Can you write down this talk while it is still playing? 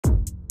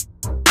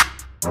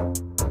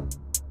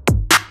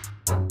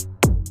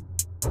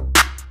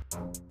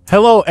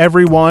Hello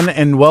everyone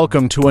and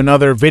welcome to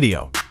another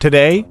video.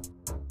 Today,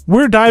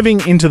 we're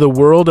diving into the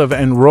world of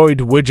Android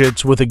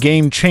widgets with a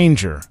game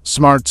changer,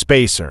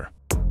 Smartspacer.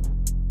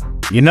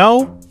 You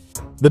know,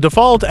 the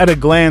default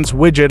at-a-glance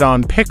widget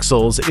on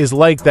Pixels is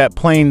like that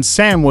plain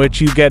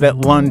sandwich you get at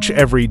lunch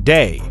every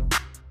day.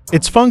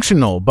 It's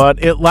functional,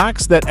 but it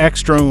lacks that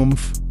extra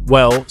oomph.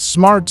 Well,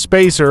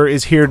 Smartspacer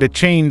is here to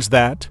change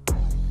that.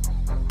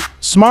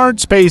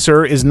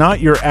 Smartspacer is not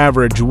your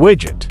average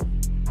widget.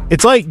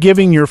 It's like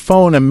giving your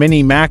phone a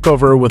mini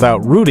makeover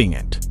without rooting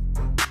it.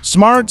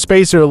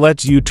 Smartspacer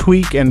lets you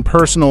tweak and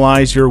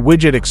personalize your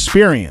widget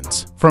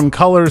experience, from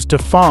colors to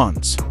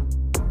fonts.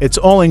 It's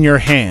all in your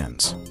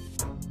hands.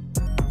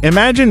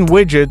 Imagine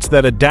widgets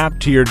that adapt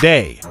to your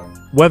day,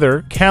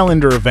 weather,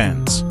 calendar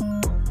events.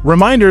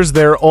 Reminders,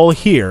 they're all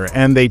here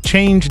and they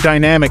change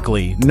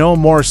dynamically, no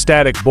more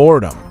static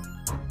boredom.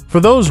 For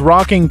those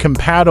rocking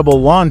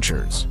compatible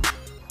launchers,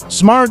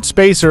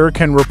 Smartspacer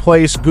can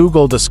replace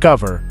Google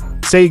Discover,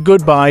 say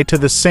goodbye to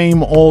the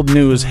same old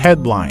news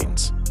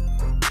headlines.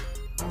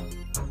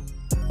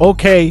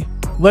 Okay,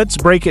 let's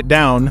break it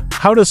down.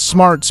 How does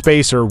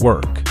Smartspacer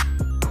work?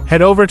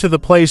 Head over to the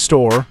Play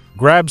Store,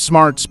 grab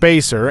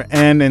Smartspacer,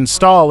 and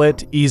install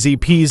it. Easy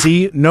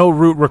peasy, no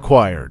root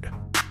required.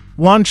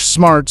 Launch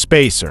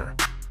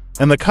Smartspacer,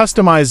 and the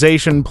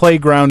customization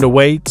playground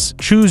awaits.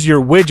 Choose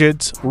your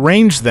widgets,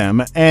 range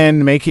them,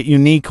 and make it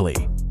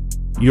uniquely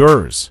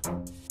yours.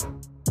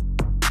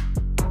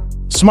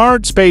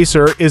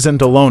 Smartspacer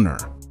isn't a loner.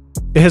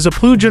 It has a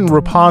plugin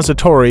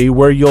repository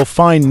where you'll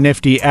find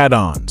nifty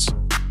add-ons.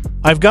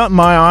 I've got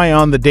my eye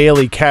on the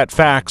Daily Cat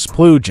Facts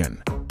plugin.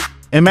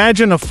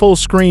 Imagine a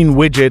full-screen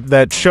widget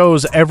that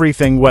shows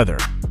everything: weather,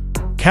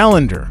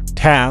 calendar,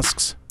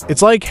 tasks.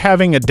 It's like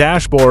having a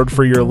dashboard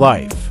for your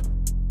life.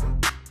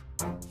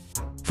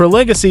 For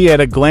legacy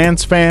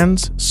at-a-glance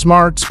fans,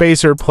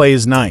 Smartspacer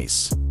plays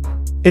nice.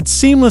 It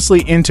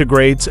seamlessly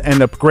integrates and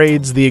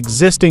upgrades the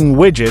existing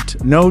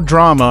widget, no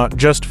drama,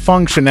 just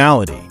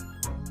functionality.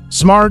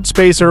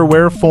 Smartspacer,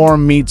 where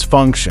form meets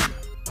function.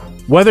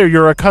 Whether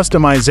you're a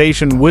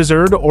customization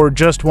wizard or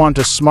just want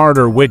a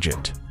smarter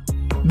widget,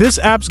 this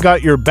app's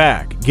got your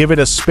back. Give it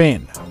a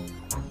spin.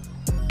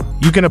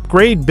 You can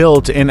upgrade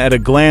built-in at a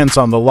glance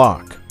on the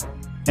lock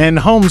and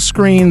home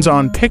screens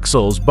on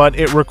Pixels, but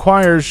it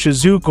requires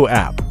Shizuku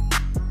app.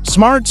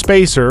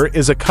 Smartspacer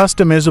is a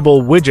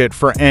customizable widget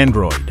for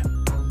Android.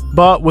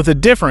 But with a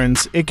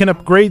difference, it can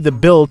upgrade the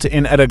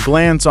built-in at a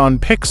glance on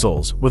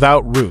Pixels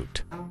without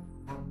root.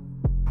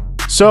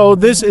 So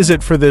this is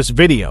it for this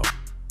video.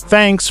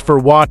 Thanks for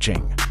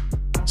watching.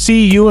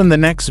 See you in the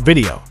next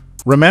video.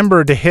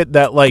 Remember to hit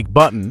that like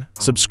button,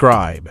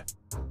 subscribe,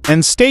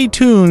 and stay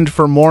tuned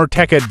for more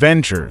tech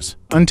adventures.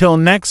 Until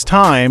next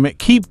time,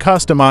 keep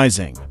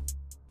customizing,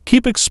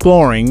 keep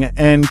exploring,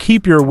 and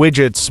keep your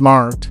widgets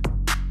smart.